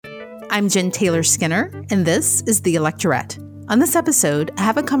I'm Jen Taylor Skinner, and this is The Electorate. On this episode, I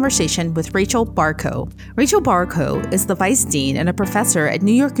have a conversation with Rachel Barkow. Rachel Barkow is the Vice Dean and a professor at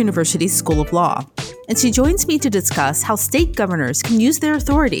New York University's School of Law. And she joins me to discuss how state governors can use their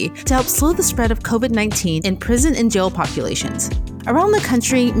authority to help slow the spread of COVID-19 in prison and jail populations. Around the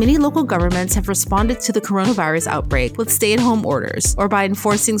country, many local governments have responded to the coronavirus outbreak with stay-at-home orders or by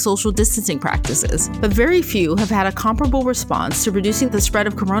enforcing social distancing practices, but very few have had a comparable response to reducing the spread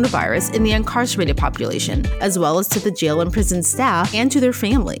of coronavirus in the incarcerated population, as well as to the jail and prison staff and to their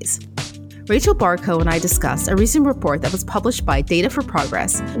families. Rachel Barkow and I discussed a recent report that was published by Data for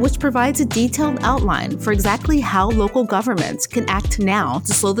Progress, which provides a detailed outline for exactly how local governments can act now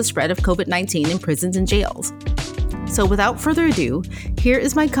to slow the spread of COVID-19 in prisons and jails. So without further ado, here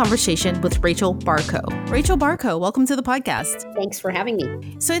is my conversation with Rachel Barkow. Rachel Barkow, welcome to the podcast. Thanks for having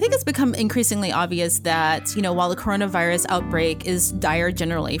me. So I think it's become increasingly obvious that, while the coronavirus outbreak is dire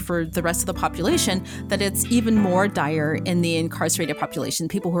generally for the rest of the population, that it's even more dire in the incarcerated population,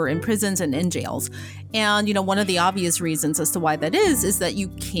 people who are in prisons and in jails. And, one of the obvious reasons as to why that is that you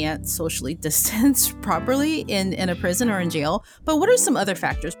can't socially distance properly in a prison or in jail. But what are some other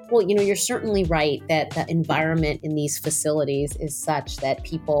factors? Well, you're certainly right that the environment in these facilities is such that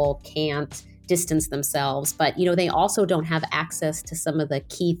people can't distance themselves. But, they also don't have access to some of the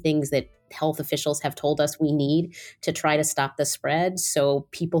key things that health officials have told us we need to try to stop the spread. So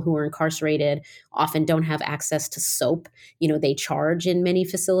people who are incarcerated often don't have access to soap. They charge in many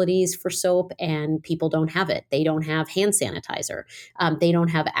facilities for soap and people don't have it. They don't have hand sanitizer. They don't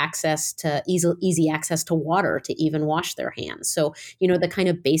have access to easy access to water to even wash their hands. So, the kind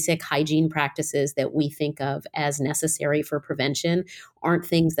of basic hygiene practices that we think of as necessary for prevention aren't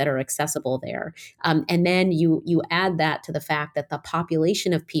things that are accessible there. And then you add that to the fact that the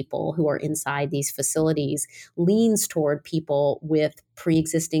population of people who are inside these facilities leans toward people with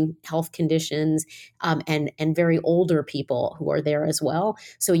pre-existing health conditions and very older people who are there as well.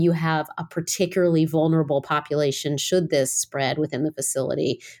 So you have a particularly vulnerable population should this spread within the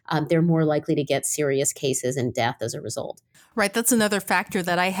facility. They're more likely to get serious cases and death as a result. Right. That's another factor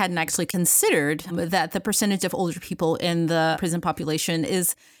that I hadn't actually considered, that the percentage of older people in the prison population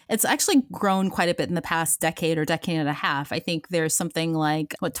it's actually grown quite a bit in the past decade or decade and a half. I think there's something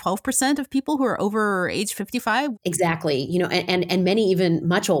like, 12% of people who are over age 55? Exactly. And many even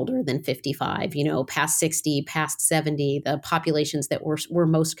much older than 55, past 60, past 70, the populations that we're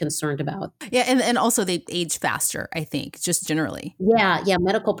most concerned about. Yeah. And also they age faster, I think, just generally. Yeah.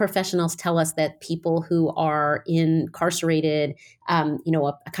 Medical professionals tell us that people who are incarcerated,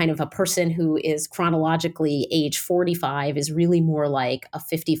 a kind of a person who is chronologically age 45 is really more like a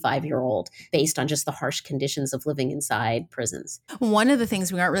 55-year-old based on just the harsh conditions of living inside prisons. One of the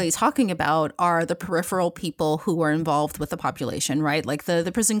things we aren't really talking about are the peripheral people who are involved with the population, right? Like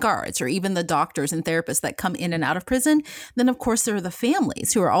the prison guards or even the doctors and therapists that come in and out of prison. Then, of course, there are the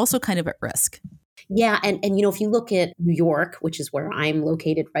families who are also kind of at risk. Yeah. And if you look at New York, which is where I'm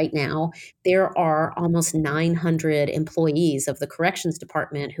located right now, there are almost 900 employees of the corrections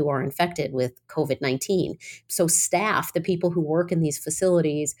department who are infected with COVID-19. So staff, the people who work in these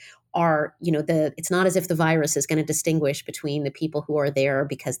facilities are, it's not as if the virus is going to distinguish between the people who are there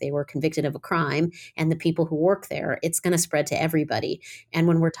because they were convicted of a crime and the people who work there. It's going to spread to everybody. And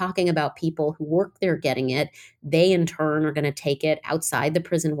when we're talking about people who work there getting it, they in turn are going to take it outside the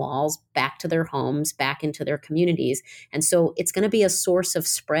prison walls, back to their homes, back into their communities. And so it's going to be a source of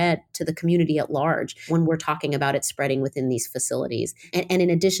spread to the community at large when we're talking about it spreading within these facilities. And in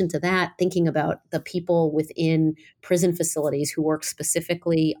addition to that, thinking about the people within prison facilities who work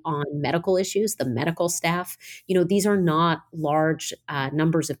specifically on medical issues, the medical staff, these are not large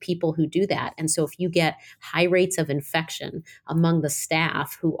numbers of people who do that. And so if you get high rates of infection among the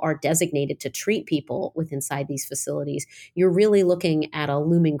staff who are designated to treat people with inside these facilities, you're really looking at a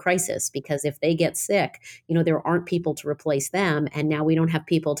looming crisis because if they get sick, there aren't people to replace them. And now we don't have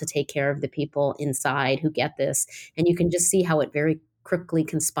people to take care of the people inside who get this. And you can just see how it very quickly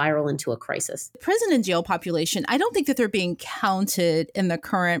can spiral into a crisis. Prison and jail population, I don't think that they're being counted in the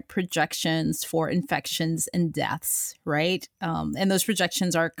current projections for infections and deaths, right? And those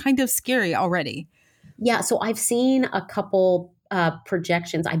projections are kind of scary already. Yeah, so I've seen a couple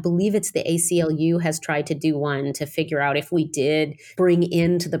projections. I believe it's the ACLU has tried to do one to figure out if we did bring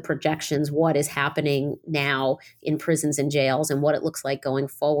into the projections what is happening now in prisons and jails and what it looks like going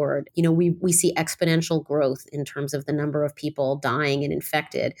forward. We see exponential growth in terms of the number of people dying and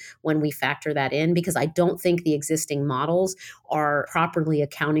infected when we factor that in, because I don't think the existing models are properly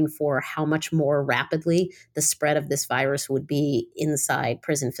accounting for how much more rapidly the spread of this virus would be inside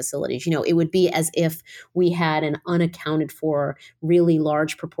prison facilities. It would be as if we had an unaccounted for really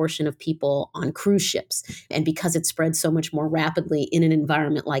large proportion of people on cruise ships. And because it spread so much more rapidly in an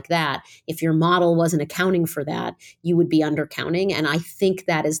environment like that, if your model wasn't accounting for that, you would be undercounting. And I think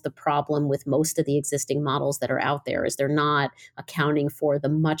that is the problem with most of the existing models that are out there, is they're not accounting for the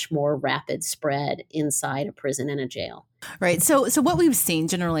much more rapid spread inside a prison and a jail. Right. So what we've seen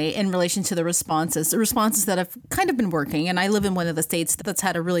generally in relation to the responses that have kind of been working, and I live in one of the states that's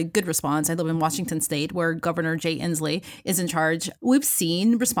had a really good response. I live in Washington State, where Governor Jay Inslee is in charge. We've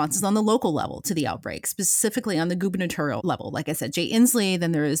seen responses on the local level to the outbreak, specifically on the gubernatorial level. Like I said, Jay Inslee,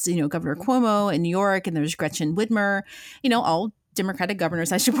 then there's, Governor Cuomo in New York, and there's Gretchen Whitmer, all Democratic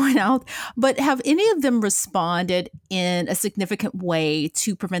governors, I should point out. But have any of them responded in a significant way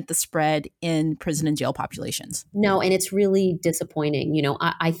to prevent the spread in prison and jail populations? No, and it's really disappointing.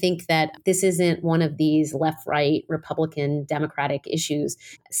 I think that this isn't one of these left-right Republican Democratic issues.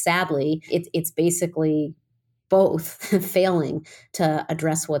 Sadly, it's basically both failing to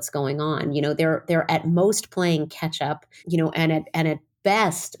address what's going on. They're at most playing catch up, and at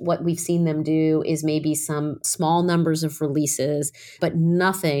best, what we've seen them do is maybe some small numbers of releases, but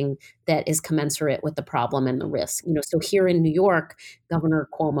nothing that is commensurate with the problem and the risk. So here in New York, Governor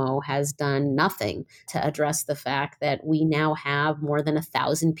Cuomo has done nothing to address the fact that we now have more than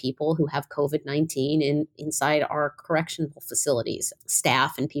 1,000 people who have COVID-19 inside our correctional facilities,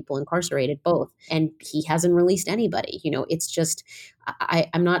 staff and people incarcerated both. And he hasn't released anybody. It's just,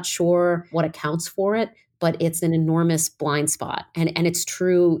 I'm not sure what accounts for it, but it's an enormous blind spot. And it's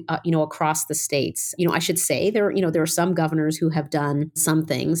true, across the states. I should say there are some governors who have done some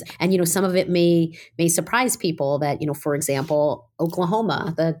things, and, some of it may surprise people that, for example,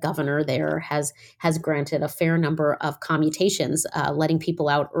 Oklahoma, the governor there has granted a fair number of commutations, letting people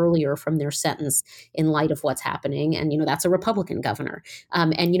out earlier from their sentence in light of what's happening. And, that's a Republican governor.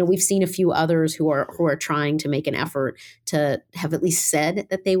 And, we've seen a few others who are trying to make an effort to have at least said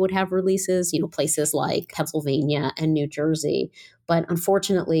that they would have releases, places like Pennsylvania and New Jersey. But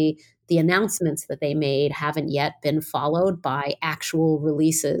unfortunately, the announcements that they made haven't yet been followed by actual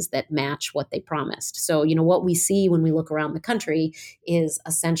releases that match what they promised. So, what we see when we look around the country is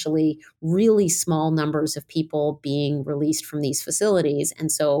essentially really small numbers of people being released from these facilities. And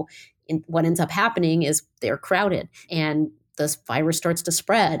so what ends up happening is they're crowded, and the virus starts to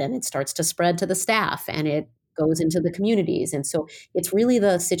spread, and it starts to spread to the staff, and it goes into the communities. And so it's really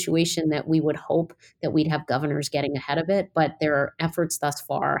the situation that we would hope that we'd have governors getting ahead of it. But their efforts thus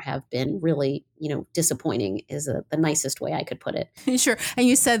far have been really, disappointing is the nicest way I could put it. Sure. And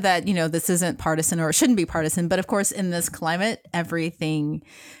you said that, this isn't partisan, or it shouldn't be partisan. But of course, in this climate, everything's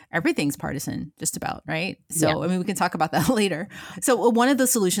partisan, just about, right? So, yeah. I mean, we can talk about that later. So one of the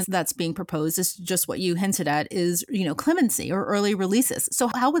solutions that's being proposed is just what you hinted at is, clemency or early releases. So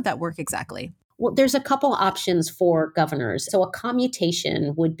how would that work exactly? Well, there's a couple options for governors. So a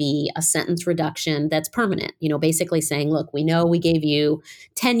commutation would be a sentence reduction that's permanent, basically saying, look, we know we gave you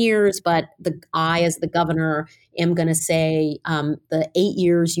 10 years, but I, as the governor, am going to say the 8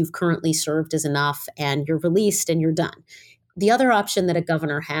 years you've currently served is enough, and you're released and you're done. The other option that a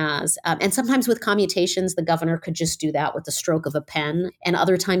governor has, and sometimes with commutations, the governor could just do that with the stroke of a pen, and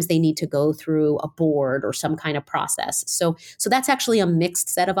other times they need to go through a board or some kind of process. So that's actually a mixed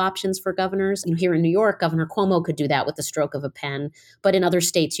set of options for governors. Here in New York, Governor Cuomo could do that with the stroke of a pen, but in other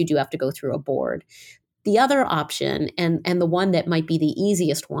states, you do have to go through a board. The other option, and the one that might be the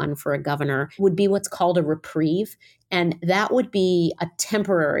easiest one for a governor, would be what's called a reprieve. And that would be a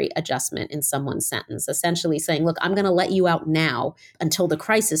temporary adjustment in someone's sentence, essentially saying, look, I'm going to let you out now until the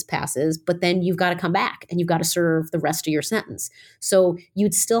crisis passes, but then you've got to come back and you've got to serve the rest of your sentence. So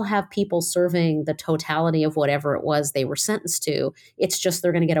you'd still have people serving the totality of whatever it was they were sentenced to. It's just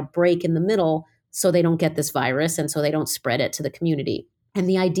they're going to get a break in the middle so they don't get this virus and so they don't spread it to the community. And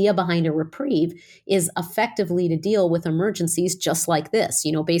the idea behind a reprieve is effectively to deal with emergencies just like this,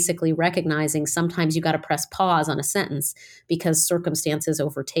 basically recognizing sometimes you got to press pause on a sentence because circumstances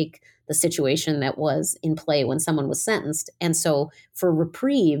overtake the situation that was in play when someone was sentenced. And so for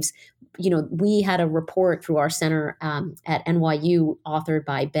reprieves, we had a report through our center at NYU authored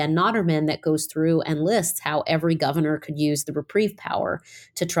by Ben Notterman that goes through and lists how every governor could use the reprieve power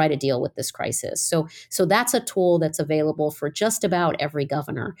to try to deal with this crisis. So that's a tool that's available for just about every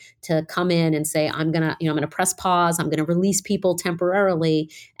governor to come in and say, I'm going to press pause, I'm going to release people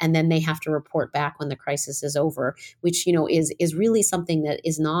temporarily, and then they have to report back when the crisis is over, which, is really something that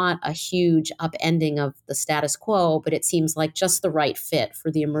is not a huge upending of the status quo, but it seems like just the right fit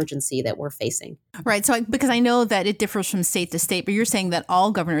for the emergency that we're facing. Right. So because I know that it differs from state to state, but you're saying that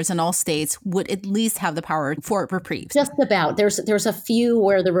all governors in all states would at least have the power for reprieves. Just about. There's a few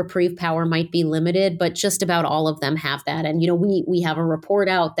where the reprieve power might be limited, but just about all of them have that. And, we have a report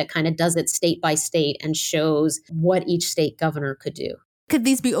out that kind of does it state by state and shows what each state governor could do. Could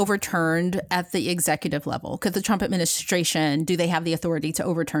these be overturned at the executive level? Could the Trump administration, do they have the authority to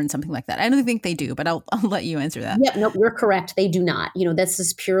overturn something like that? I don't think they do, but I'll let you answer that. Yeah, no, you're correct. They do not. This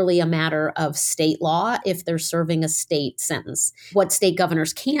is purely a matter of state law if they're serving a state sentence. What state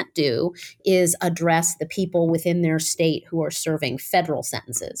governors can't do is address the people within their state who are serving federal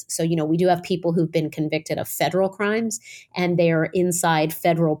sentences. So, we do have people who've been convicted of federal crimes and they are inside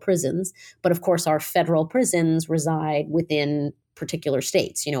federal prisons. But of course, our federal prisons reside within particular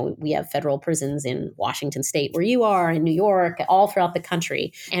states. We have federal prisons in Washington state where you are, in New York, all throughout the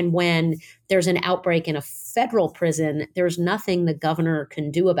country. And when there's an outbreak in a federal prison, there's nothing the governor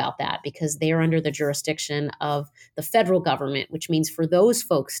can do about that because they are under the jurisdiction of the federal government, which means for those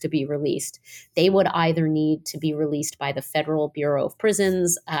folks to be released, they would either need to be released by the Federal Bureau of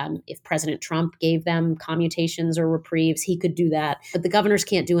Prisons. If President Trump gave them commutations or reprieves, he could do that. But the governors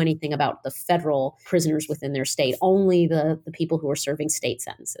can't do anything about the federal prisoners within their state, only the people who are serving state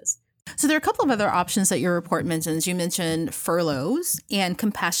sentences. So there are a couple of other options that your report mentions. You mentioned furloughs and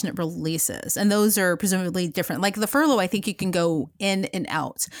compassionate releases, and those are presumably different. Like the furlough, I think you can go in and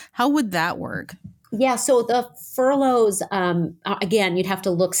out. How would that work? Yeah, so the furloughs, again, you'd have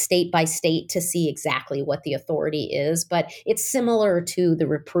to look state by state to see exactly what the authority is, but it's similar to the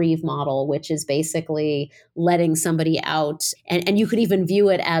reprieve model, which is basically letting somebody out. And you could even view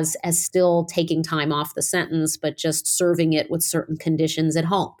it as still taking time off the sentence, but just serving it with certain conditions at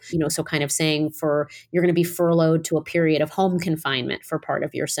home. So kind of saying you're going to be furloughed to a period of home confinement for part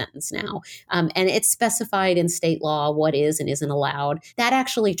of your sentence now. And it's specified in state law what is and isn't allowed. That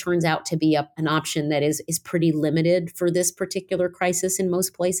actually turns out to be an option that is pretty limited for this particular crisis in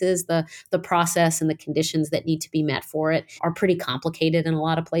most places. The process and the conditions that need to be met for it are pretty complicated in a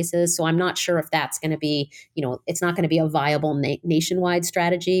lot of places. So I'm not sure if that's going to be, it's not going to be a viable nationwide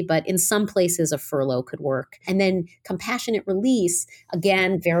strategy, but in some places a furlough could work. And then compassionate release,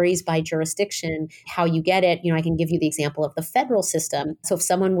 again, varies by jurisdiction, how you get it. I can give you the example of the federal system. So if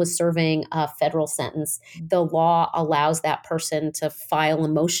someone was serving a federal sentence, the law allows that person to file a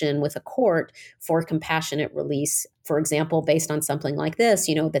motion with a court for compassionate release, for example, based on something like this,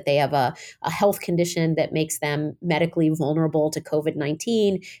 that they have a health condition that makes them medically vulnerable to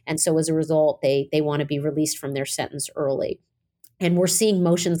COVID-19. And so as a result, they want to be released from their sentence early. And we're seeing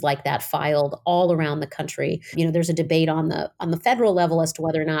motions like that filed all around the country. There's a debate on the federal level as to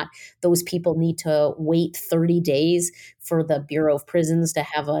whether or not those people need to wait 30 days for the Bureau of Prisons to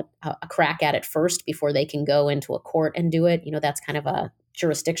have a crack at it first before they can go into a court and do it. That's kind of a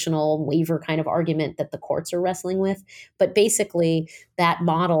jurisdictional waiver kind of argument that the courts are wrestling with. But basically, that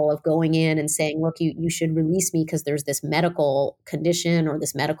model of going in and saying, look, you should release me because there's this medical condition or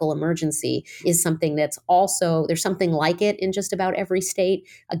this medical emergency is something that's also, there's something like it in just about every state.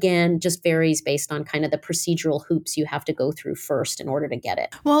 Again, just varies based on kind of the procedural hoops you have to go through first in order to get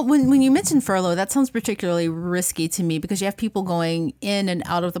it. Well, when you mentioned furlough, that sounds particularly risky to me because you have people going in and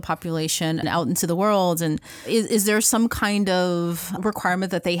out of the population and out into the world. And is there some kind of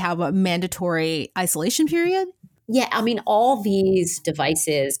requirement that they have a mandatory isolation period? Yeah, all these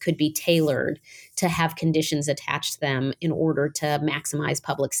devices could be tailored to have conditions attached to them in order to maximize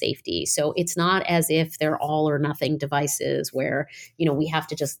public safety. So it's not as if they're all or nothing devices where, we have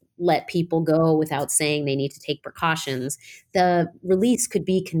to just let people go without saying they need to take precautions. The release could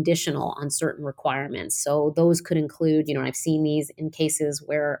be conditional on certain requirements. So those could include, I've seen these in cases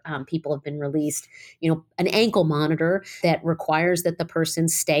where people have been released, an ankle monitor that requires that the person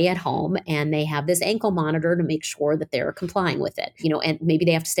stay at home and they have this ankle monitor to make sure that they're complying with it, and maybe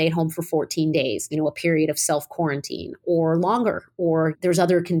they have to stay at home for 14 days, a period of self-quarantine or longer, or there's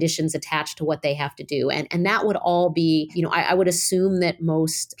other conditions attached to what they have to do. And that would all be, I would assume that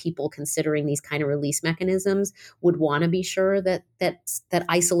most people considering these kind of release mechanisms would want to be sure that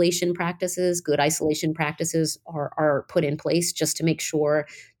isolation practices, good isolation practices are put in place just to make sure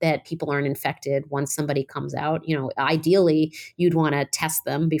that people aren't infected once somebody comes out. Ideally, you'd want to test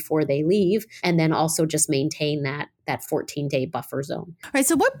them before they leave and then also just maintain that 14-day buffer zone. All right.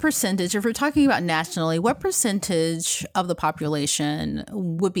 So what percentage, if we're talking about nationally, what percentage of the population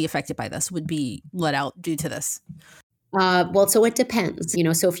would be affected by this, would be let out due to this? Well, so it depends.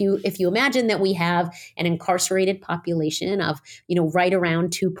 So if you imagine that we have an incarcerated population of right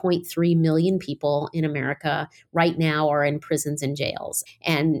around 2.3 million people in America right now are in prisons and jails,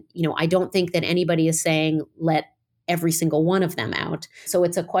 and I don't think that anybody is saying let every single one of them out. So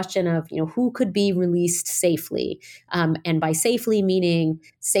it's a question of who could be released safely, and by safely meaning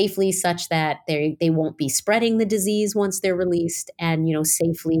safely such that they won't be spreading the disease once they're released, and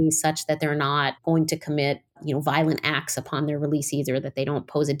safely such that they're not going to commit violent acts upon their release either, that they don't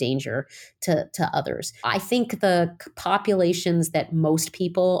pose a danger to others. I think the populations that most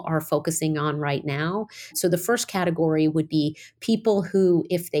people are focusing on right now, so the first category would be people who,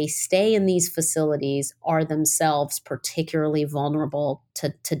 if they stay in these facilities, are themselves particularly vulnerable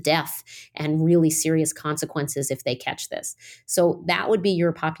to death and really serious consequences if they catch this. So that would be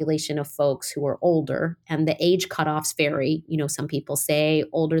your population of folks who are older, and the age cutoffs vary. Some people say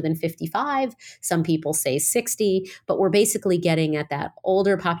older than 55, some people say 60, but we're basically getting at that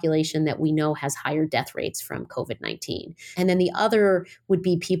older population that we know has higher death rates from COVID-19. And then the other would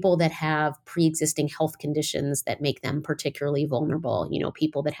be people that have pre-existing health conditions that make them particularly vulnerable,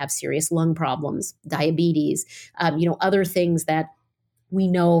 people that have serious lung problems, diabetes, other things that we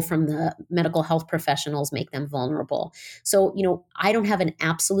know from the medical health professionals make them vulnerable. So, I don't have an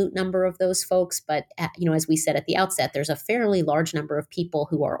absolute number of those folks, but as we said at the outset, there's a fairly large number of people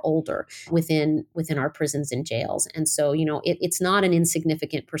who are older within our prisons and jails. And so, it's not an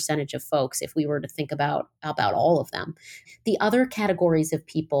insignificant percentage of folks if we were to think about all of them. The other categories of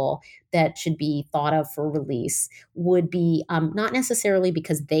people that should be thought of for release would be not necessarily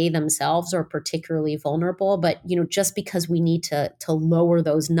because they themselves are particularly vulnerable, but just because we need to lower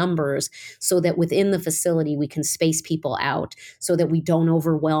those numbers so that within the facility we can space people out so that we don't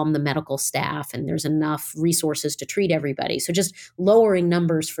overwhelm the medical staff and there's enough resources to treat everybody. So just lowering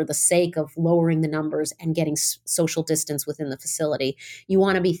numbers for the sake of lowering the numbers and getting social distance within the facility. You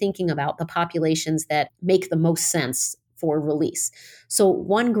want to be thinking about the populations that make the most sense for release. So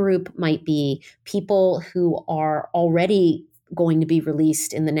one group might be people who are already going to be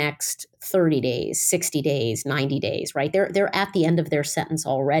released in the next 30 days, 60 days, 90 days, right? They're at the end of their sentence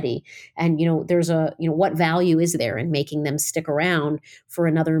already. And, there's what value is there in making them stick around for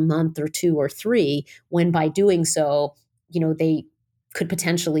another month or 2 or 3 when by doing so, they could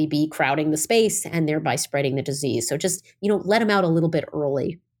potentially be crowding the space and thereby spreading the disease. So just, let them out a little bit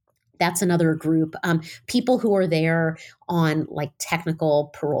early. That's another group. People who are there on like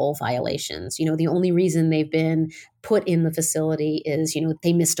technical parole violations. The only reason they've been put in the facility is,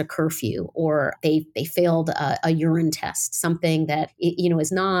 they missed a curfew or they failed a urine test, something that,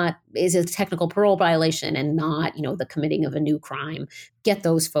 is a technical parole violation and not, the committing of a new crime. Get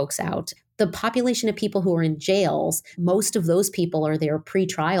those folks out. The population of people who are in jails, most of those people are there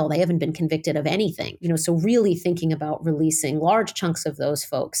pre-trial. They haven't been convicted of anything. So really thinking about releasing large chunks of those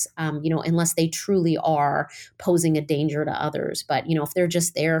folks, unless they truly are posing a danger to others. But, if they're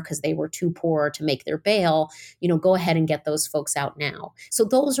just there because they were too poor to make their bail, go ahead and get those folks out now. So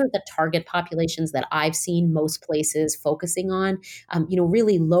those are the target populations that I've seen most places focusing on,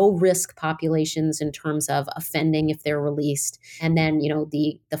 really low risk populations in terms of offending if they're released. And then,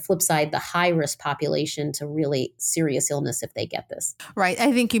 the flip side, the high risk population to really serious illness if they get this. Right.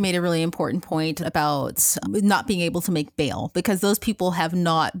 I think you made a really important point about not being able to make bail because those people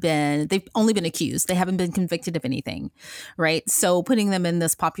they've only been accused. They haven't been convicted of anything. Right. So putting them in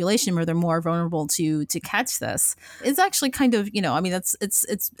this population where they're more vulnerable to catch this is actually kind of,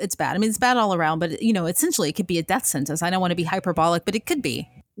 it's bad. I mean, it's bad all around, but essentially it could be a death sentence. I don't want to be hyperbolic, but it could be.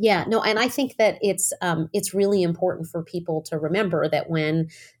 Yeah, no, and I think that it's really important for people to remember that when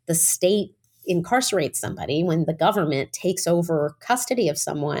the state incarcerates somebody, when the government takes over custody of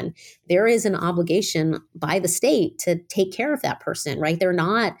someone, there is an obligation by the state to take care of that person, right? They're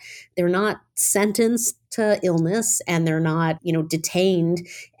not sentenced to illness and they're not, detained,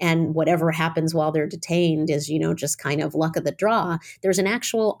 and whatever happens while they're detained is, just kind of luck of the draw. There's an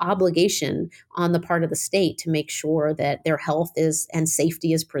actual obligation on the part of the state to make sure that their health and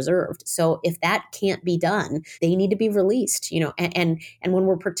safety is preserved. So if that can't be done, they need to be released, and when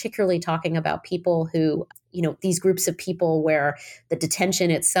we're particularly talking about people who, these groups of people where the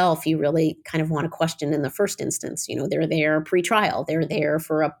detention itself, you really kind of want to question in the first instance, they're there pre-trial, they're there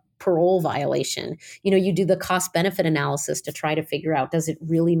for a parole violation. You do the cost benefit analysis to try to figure out, does it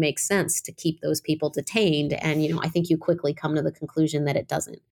really make sense to keep those people detained? And, I think you quickly come to the conclusion that it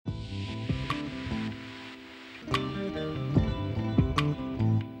doesn't.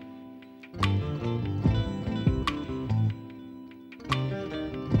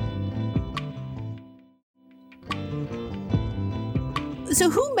 So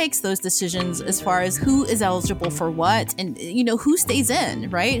who makes those decisions as far as who is eligible for what and, who stays in,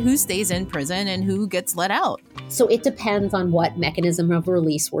 right? Who stays in prison and who gets let out? So it depends on what mechanism of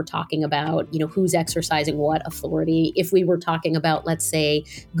release we're talking about, who's exercising what authority. If we were talking about, let's say,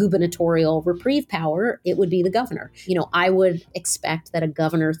 gubernatorial reprieve power, it would be the governor. I would expect that a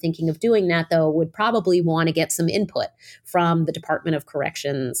governor thinking of doing that, though, would probably want to get some input from the Department of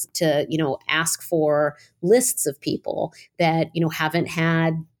Corrections to, ask for lists of people that, haven't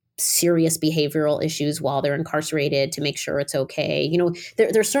had serious behavioral issues while they're incarcerated to make sure it's okay.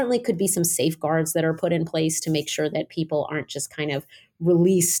 There certainly could be some safeguards that are put in place to make sure that people aren't just kind of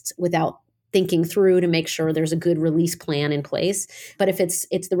released without thinking through to make sure there's a good release plan in place. But if it's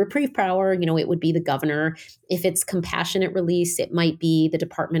the reprieve power, it would be the governor. If it's compassionate release, it might be the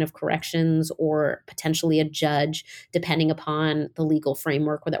Department of Corrections or potentially a judge, depending upon the legal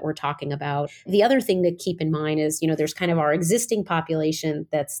framework that we're talking about. The other thing to keep in mind is, there's kind of our existing population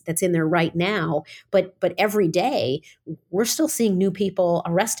that's in there right now, but every day we're still seeing new people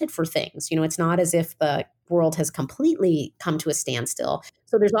arrested for things. It's not as if the world has completely come to a standstill.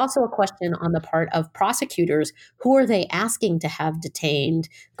 So there's also a question on the part of prosecutors, who are they asking to have detained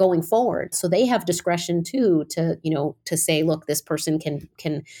going forward? So they have discretion too to say, look, this person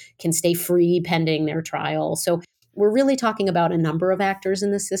can stay free pending their trial. So we're really talking about a number of actors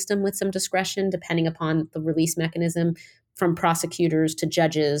in the system with some discretion, depending upon the release mechanism, from prosecutors to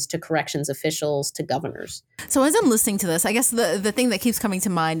judges to corrections officials to governors. So as I'm listening to this, I guess the thing that keeps coming to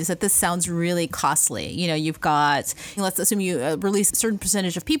mind is that this sounds really costly. You've got, let's assume you release a certain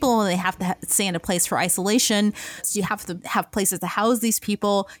percentage of people and they have to stay in a place for isolation. So you have to have places to house these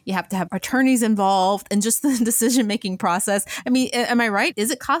people. You have to have attorneys involved and just the decision-making process. I mean, am I right?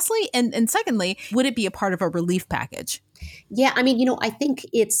 Is it costly? And secondly, would it be a part of a relief package? Yeah, I mean, I think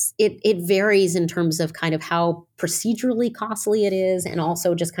it varies in terms of kind of how procedurally costly it is, and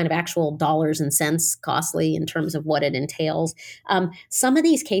also just kind of actual dollars and cents costly in terms of what it entails. Some of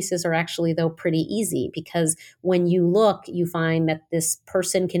these cases are actually, though, pretty easy, because when you look, you find that this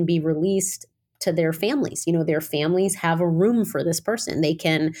person can be released to their families. Their families have a room for this person. They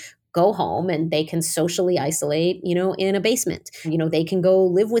can go home and they can socially isolate, in a basement. They can go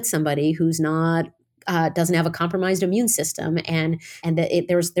live with somebody who's not doesn't have a compromised immune system, and that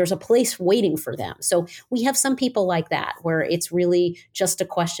there's a place waiting for them. So we have some people like that where it's really just a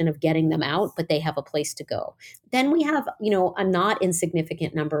question of getting them out, but they have a place to go. Then we have, a not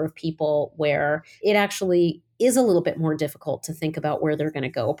insignificant number of people where it actually is a little bit more difficult to think about where they're going to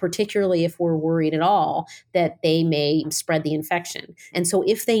go, particularly if we're worried at all that they may spread the infection. And so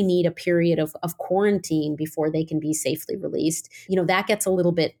if they need a period of quarantine before they can be safely released, that gets a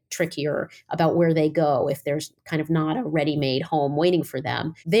little bit trickier about where they go if there's kind of not a ready-made home waiting for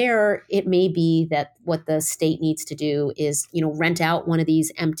them. There, it may be that what the state needs to do is, rent out one of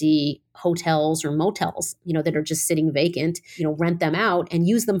these empty hotels or motels, that are just sitting vacant, rent them out and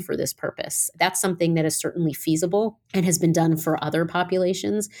use them for this purpose. That's something that is certainly feasible and has been done for other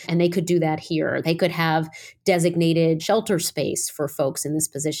populations. And they could do that here. They could have designated shelter space for folks in this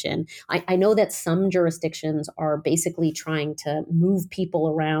position. I know that some jurisdictions are basically trying to move people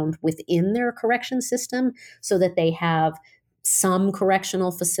around within their correction system so that they have some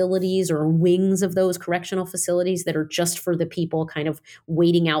correctional facilities or wings of those correctional facilities that are just for the people kind of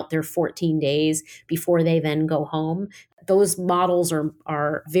waiting out their 14 days before they then go home. Those models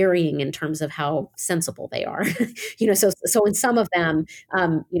are varying in terms of how sensible they are. So in some of them,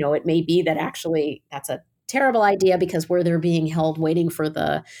 it may be that actually that's a terrible idea, because where they're being held waiting for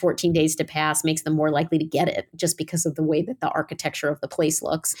the 14 days to pass makes them more likely to get it just because of the way that the architecture of the place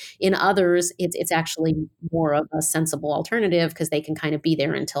looks. In others, it's actually more of a sensible alternative because they can kind of be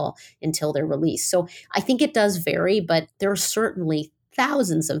there until they're released. So I think it does vary, but there are certainly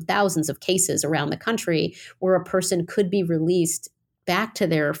thousands of cases around the country where a person could be released back to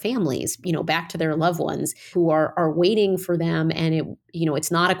their families, back to their loved ones who are waiting for them. And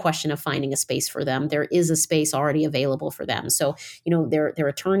it's not a question of finding a space for them. There is a space already available for them. So, their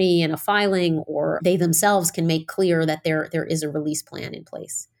attorney in a filing or they themselves can make clear that there is a release plan in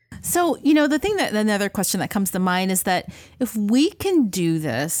place. So, another question that comes to mind is that if we can do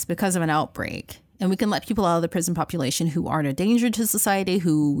this because of an outbreak, and we can let people out of the prison population who aren't a danger to society,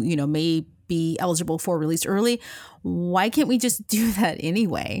 who, may be eligible for release early, why can't we just do that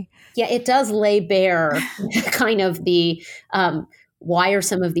anyway? Yeah, it does lay bare kind of the why are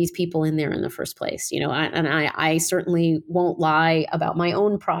some of these people in there in the first place? I certainly won't lie about my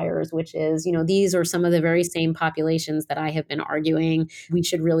own priors, which is, these are some of the very same populations that I have been arguing we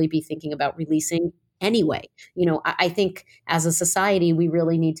should really be thinking about releasing anyway. I think as a society, we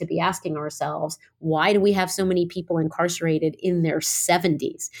really need to be asking ourselves, why do we have so many people incarcerated in their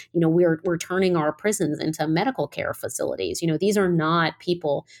 70s? We're turning our prisons into medical care facilities. These are not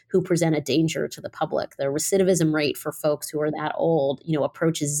people who present a danger to the public. The recidivism rate for folks who are that old,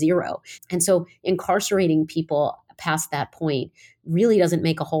 approaches zero. And so incarcerating people past that point really doesn't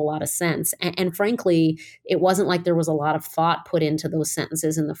make a whole lot of sense. And frankly, it wasn't like there was a lot of thought put into those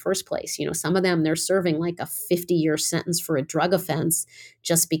sentences in the first place. Some of them, they're serving like a 50-year sentence for a drug offense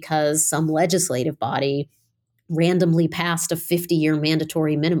just because some legislative body randomly passed a 50-year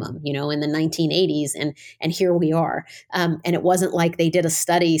mandatory minimum, in the 1980s. And here we are. And it wasn't like they did a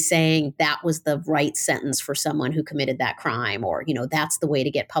study saying that was the right sentence for someone who committed that crime, or, that's the way to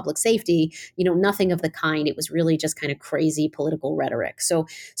get public safety, nothing of the kind. It was really just kind of crazy political rhetoric. So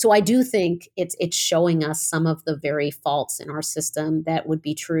I do think it's showing us some of the very faults in our system that would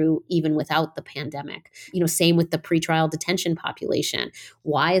be true even without the pandemic. Same with the pretrial detention population.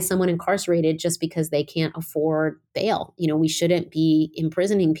 Why is someone incarcerated just because they can't afford bail? We shouldn't be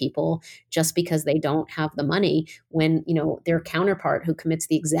imprisoning people just because they don't have the money when, their counterpart who commits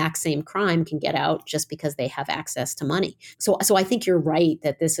the exact same crime can get out just because they have access to money. So I think you're right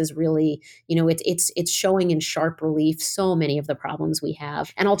that this is really, it's showing in sharp relief so many of the problems we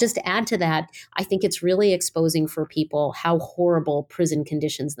have. And I'll just add to that, I think it's really exposing for people how horrible prison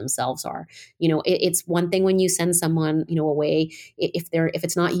conditions themselves are. It's one thing when you send someone, away, if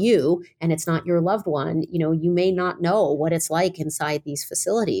it's not you and it's not your loved one, you may not know what it's like inside these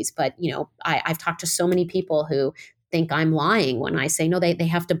facilities. But, I've talked to so many people who think I'm lying when I say, no, they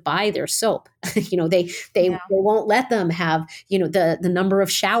have to buy their soap. They won't let them have, the number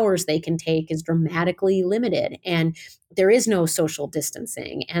of showers they can take is dramatically limited. And there is no social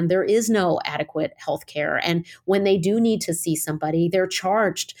distancing and there is no adequate health care. And when they do need to see somebody, they're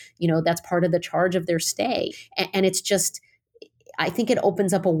charged, that's part of the charge of their stay. And it's just, I think it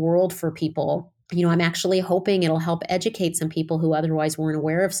opens up a world for people. I'm actually hoping it'll help educate some people who otherwise weren't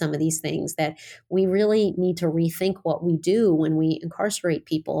aware of some of these things, that we really need to rethink what we do when we incarcerate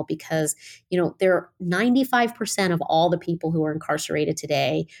people, because, they're 95% of all the people who are incarcerated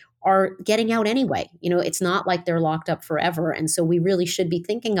today are getting out anyway. It's not like they're locked up forever. And so we really should be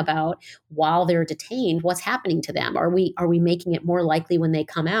thinking about, while they're detained, what's happening to them. Are we making it more likely when they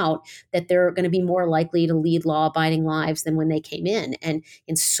come out that they're going to be more likely to lead law-abiding lives than when they came in? And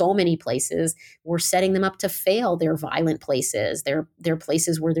in so many places, we're setting them up to fail. They're violent places. They're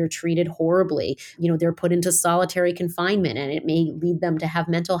places where they're treated horribly. They're put into solitary confinement, and it may lead them to have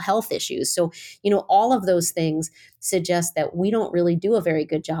mental health issues. So, all of those things suggest that we don't really do a very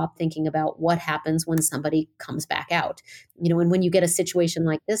good job thinking about what happens when somebody comes back out. And when you get a situation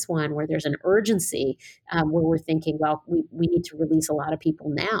like this one, where there's an urgency, where we're thinking, well, we need to release a lot of people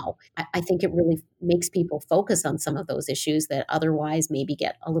now, I think it really makes people focus on some of those issues that otherwise maybe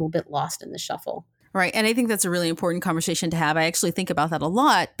get a little bit lost in the shuffle. Right. And I think that's a really important conversation to have. I actually think about that a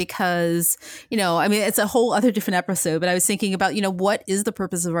lot because, it's a whole other different episode, but I was thinking about, what is the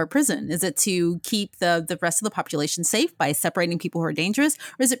purpose of our prison? Is it to keep the rest of the population safe by separating people who are dangerous,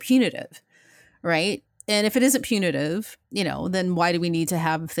 or is it punitive? Right. And if it isn't punitive, then why do we need to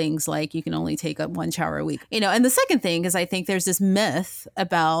have things like you can only take one shower a week? And the second thing is, I think there's this myth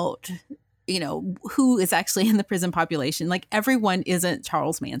about who is actually in the prison population. Like, everyone isn't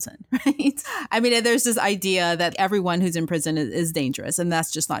Charles Manson, right? There's this idea that everyone who's in prison is dangerous, and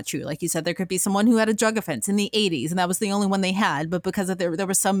that's just not true. Like you said, there could be someone who had a drug offense in the 80s, and that was the only one they had. But because of there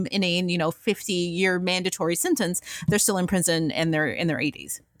was some inane, 50-year mandatory sentence, they're still in prison and they're in their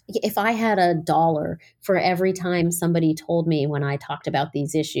 80s. If I had $1 for every time somebody told me when I talked about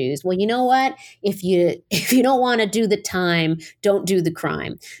these issues, well, you know what? If you don't want to do the time, don't do the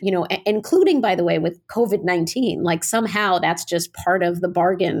crime. Including, by the way, with COVID-19, like somehow that's just part of the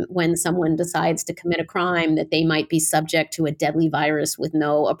bargain when someone decides to commit a crime, that they might be subject to a deadly virus with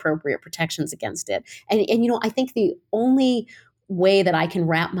no appropriate protections against it. And I think the only way that I can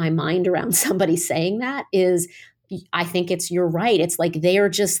wrap my mind around somebody saying that is, I think you're right. It's like they are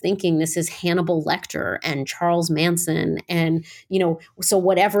just thinking this is Hannibal Lecter and Charles Manson. And, so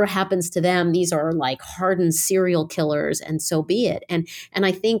whatever happens to them, these are like hardened serial killers, and so be it. And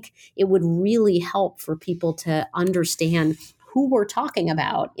I think it would really help for people to understand who we're talking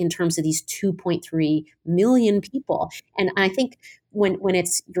about in terms of these 2.3 million people. And I think when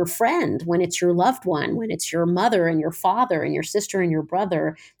it's your friend, when it's your loved one, when it's your mother and your father and your sister and your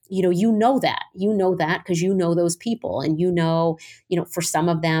brother, you know that because you know those people, and for some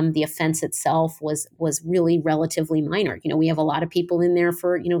of them, the offense itself was really relatively minor. We have a lot of people in there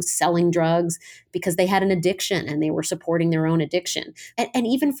for, selling drugs because they had an addiction and they were supporting their own addiction. And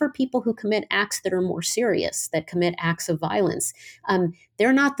even for people who commit acts that are more serious, that commit acts of violence,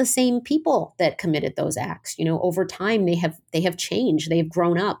 they're not the same people that committed those acts. Over time, they have changed. They've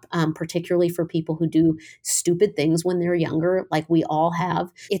grown up, particularly for people who do stupid things when they're younger, like we all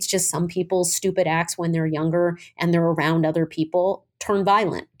have. It's just some people's stupid acts when they're younger and they're around other people turn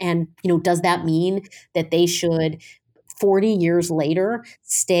violent. And, does that mean that they should 40 years later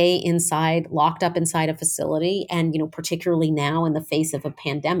stay locked up inside a facility, and particularly now in the face of a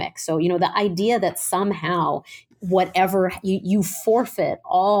pandemic? So the idea that somehow whatever you forfeit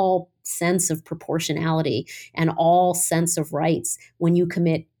all sense of proportionality and all sense of rights when you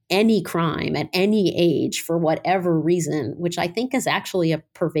commit any crime at any age for whatever reason, which I think is actually a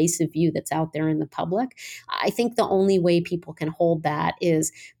pervasive view that's out there in the public. I think the only way people can hold that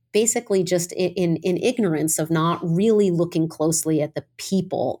is basically just in ignorance of not really looking closely at the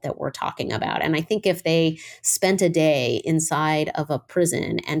people that we're talking about. And I think if they spent a day inside of a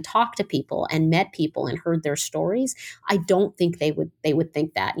prison and talked to people and met people and heard their stories, I don't think they would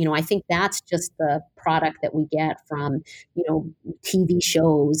think that. I think that's just the product that we get from, TV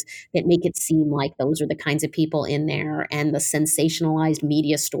shows that make it seem like those are the kinds of people in there, and the sensationalized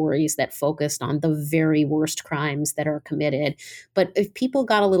media stories that focused on the very worst crimes that are committed. But if people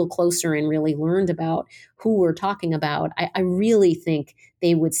got a little closer and really learned about who we're talking about, I really think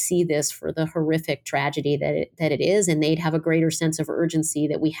they would see this for the horrific tragedy that it is, and they'd have a greater sense of urgency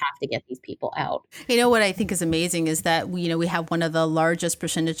that we have to get these people out. What I think is amazing is that we have one of the largest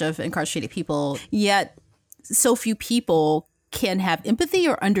percentage of incarcerated people, yet so few people can have empathy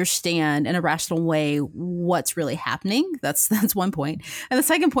or understand in a rational way what's really happening. That's one point. And the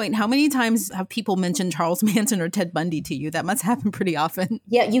second point, how many times have people mentioned Charles Manson or Ted Bundy to you? That must happen pretty often.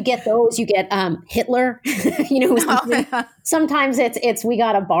 Yeah, you get those. You get Hitler. Sometimes it's we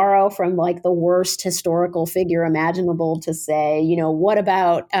got to borrow from like the worst historical figure imaginable to say, what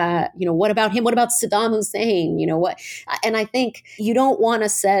about him? What about Saddam Hussein? And I think you don't want to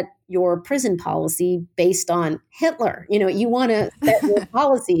set your prison policy based on Hitler. You want to set your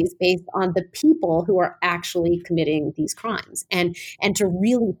policies based on the people who are actually committing these crimes, and to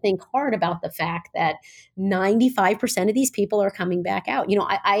really think hard about the fact that 95% of these people are coming back out.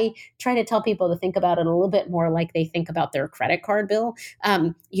 I try to tell people to think about it a little bit more like they think about their credit card bill.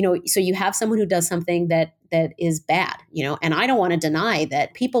 So you have someone who does something that is bad, and I don't want to deny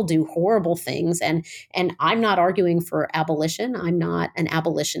that people do horrible things. And I'm not arguing for abolition. I'm not an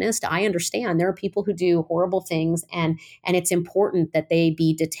abolitionist. I understand there are people who do horrible things, and it's important that they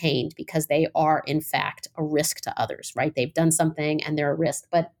be detained because they are in fact a risk to others, right? They've done something and they're a risk.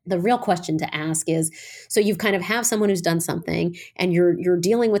 But the real question to ask is, so you've kind of have someone who's done something and you're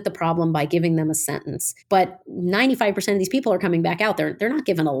dealing with the problem by giving them a sentence, but 95% of these people are coming back out. They're not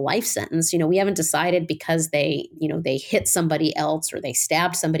given a life sentence. We haven't decided because they hit somebody else or they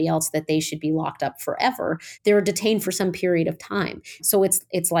stabbed somebody else that they should be locked up forever. They're detained for some period of time. So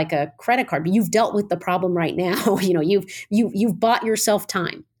it's like a credit card. You've dealt with the problem right now. You've bought yourself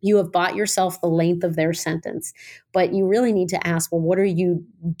time. You have bought yourself the length of their sentence, but you really need to ask, well, what are you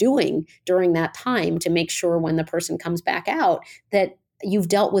doing during that time to make sure when the person comes back out that you've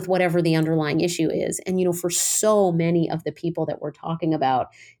dealt with whatever the underlying issue is? And, for so many of the people that we're talking about,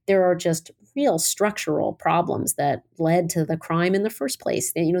 there are just real structural problems that led to the crime in the first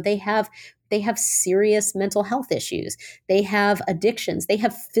place. They have serious mental health issues. They have addictions. They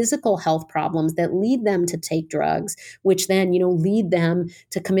have physical health problems that lead them to take drugs, which then, lead them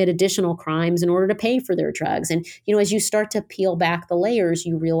to commit additional crimes in order to pay for their drugs. And, as you start to peel back the layers,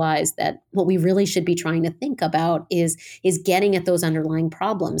 you realize that what we really should be trying to think about is getting at those underlying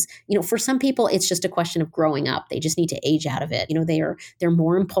problems. For some people, it's just a question of growing up. They just need to age out of it. They're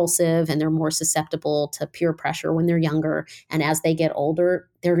more impulsive and they're more susceptible to peer pressure when they're younger. And as they get older,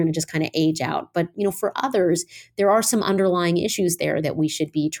 they're going to just kind of age out. But, for others, there are some underlying issues there that we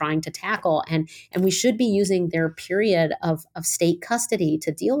should be trying to tackle. And we should be using their period of state custody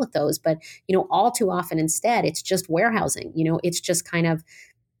to deal with those. But, all too often instead, it's just warehousing. It's just kind of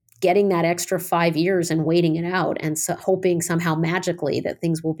getting that extra 5 years and waiting it out and hoping somehow magically that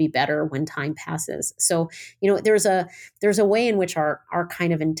things will be better when time passes. So, there's a way in which our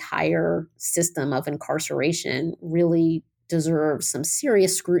kind of entire system of incarceration really deserves some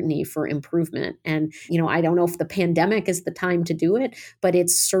serious scrutiny for improvement. And, I don't know if the pandemic is the time to do it, but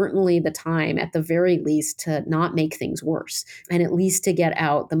it's certainly the time, at the very least, to not make things worse, and at least to get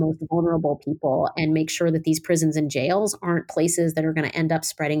out the most vulnerable people and make sure that these prisons and jails aren't places that are going to end up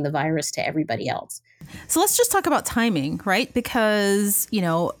spreading the virus to everybody else. So let's just talk about timing, right? Because,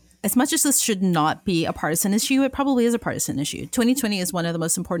 as much as this should not be a partisan issue, it probably is a partisan issue. 2020 is one of the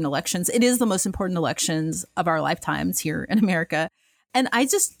most important elections. It is the most important elections of our lifetimes here in America. And I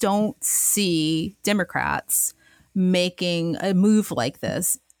just don't see Democrats making a move like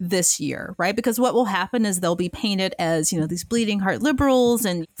this year, right? Because what will happen is they'll be painted as, these bleeding heart liberals,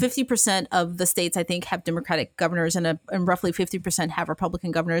 and 50% of the states, I think, have Democratic governors, and roughly 50% have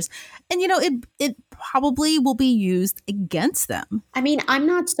Republican governors. And, it probably will be used against them. I mean, I'm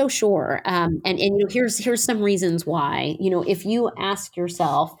not so sure. And here's some reasons why. If you ask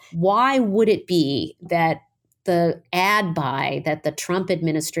yourself, why would it be that the ad buy that the Trump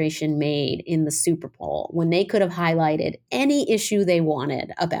administration made in the Super Bowl, when they could have highlighted any issue they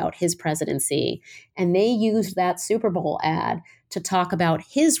wanted about his presidency, and they used that Super Bowl ad to talk about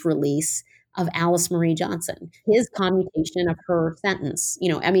his release of Alice Marie Johnson, his commutation of her sentence.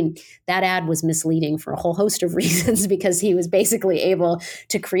 That ad was misleading for a whole host of reasons, because he was basically able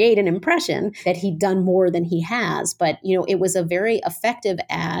to create an impression that he'd done more than he has. But, it was a very effective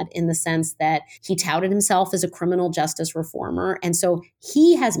ad in the sense that he touted himself as a criminal justice reformer. And so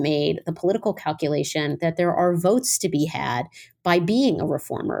he has made the political calculation that there are votes to be had by being a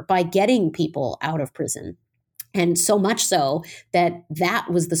reformer, by getting people out of prison. And so much so that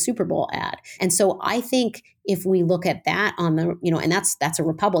was the Super Bowl ad. And so I think if we look at that on the, and that's a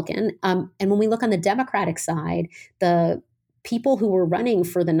Republican. And when we look on the Democratic side, the people who were running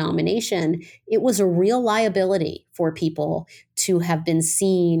for the nomination, it was a real liability for people to have been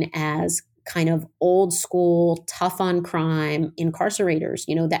seen as kind of old school, tough on crime incarcerators.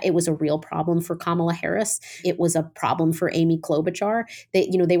 That it was a real problem for Kamala Harris. It was a problem for Amy Klobuchar.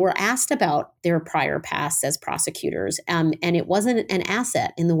 They were asked about their prior past as prosecutors. And it wasn't an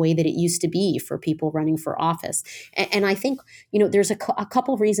asset in the way that it used to be for people running for office. And I think, there's a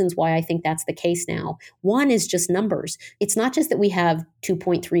couple reasons why I think that's the case now. One is just numbers. It's not just that we have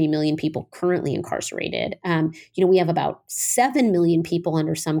 2.3 million people currently incarcerated. We have about 7 million people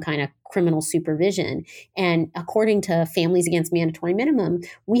under some kind of criminal supervision. And according to Families Against Mandatory Minimum,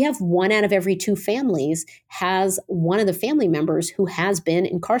 we have 1 out of every 2 families has one of the family members who has been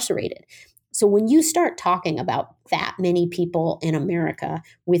incarcerated. So when you start talking about that many people in America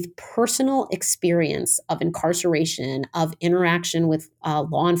with personal experience of incarceration, of interaction with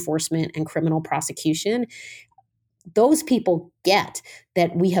law enforcement and criminal prosecution, those people get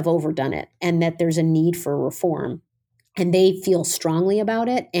that we have overdone it and that there's a need for reform. And they feel strongly about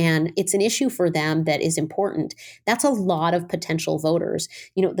it, and it's an issue for them that is important. That's a lot of potential voters.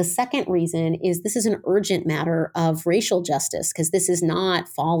 The second reason is this is an urgent matter of racial justice, because this is not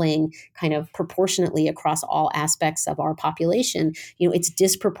falling kind of proportionately across all aspects of our population. It's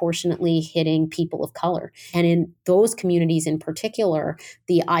disproportionately hitting people of color. And in those communities in particular,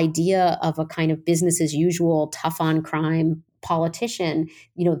 the idea of a kind of business as usual, tough on crime politician,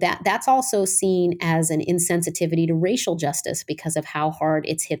 that's also seen as an insensitivity to racial justice because of how hard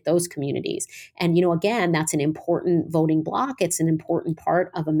it's hit those communities. And, again, that's an important voting bloc. It's an important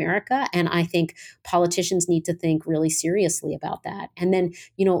part of America. And I think politicians need to think really seriously about that. And then,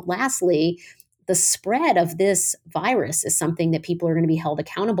 lastly, the spread of this virus is something that people are going to be held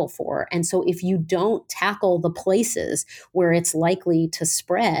accountable for. And so if you don't tackle the places where it's likely to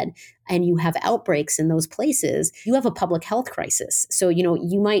spread, and you have outbreaks in those places, you have a public health crisis. So,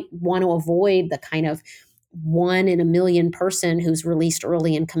 you might want to avoid the kind of 1 in a million person who's released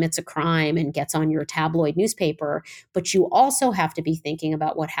early and commits a crime and gets on your tabloid newspaper. But you also have to be thinking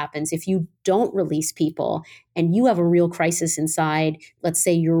about what happens if you don't release people and you have a real crisis inside, let's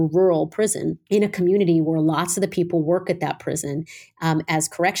say, your rural prison in a community where lots of the people work at that prison as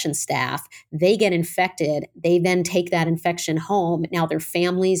correction staff. They get infected. They then take that infection home. Now their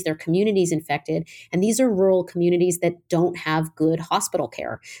families, their communities infected. And these are rural communities that don't have good hospital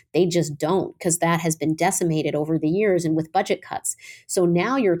care. They just don't, because that has been decimated over the years and with budget cuts. So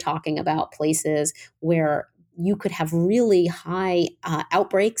now you're talking about places where you could have really high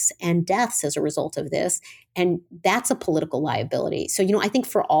outbreaks and deaths as a result of this. And that's a political liability. So, I think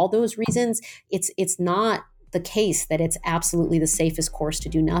for all those reasons, it's not the case that it's absolutely the safest course to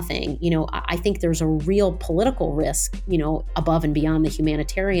do nothing. I think there's a real political risk, above and beyond the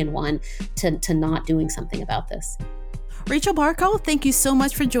humanitarian one to not doing something about this. Rachel Barkow, thank you so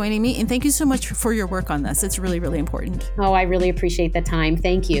much for joining me. And thank you so much for your work on this. It's really, really important. Oh, I really appreciate the time.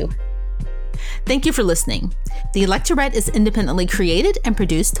 Thank you. Thank you for listening. The Electorette is independently created and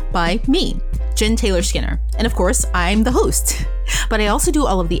produced by me, Jen Taylor Skinner. And of course, I'm the host. But I also do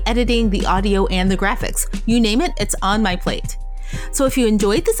all of the editing, the audio, and the graphics. You name it, it's on my plate. So if you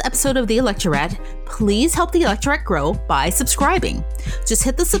enjoyed this episode of The Electorette, please help The Electorette grow by subscribing. Just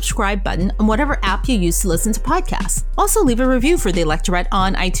hit the subscribe button on whatever app you use to listen to podcasts. Also leave a review for The Electorette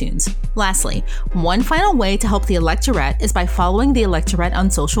on iTunes. Lastly, one final way to help The Electorette is by following The Electorette on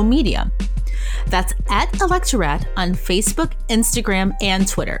social media. That's @Electorette on Facebook, Instagram, and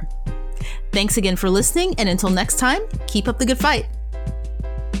Twitter. Thanks again for listening, and until next time, keep up the good fight.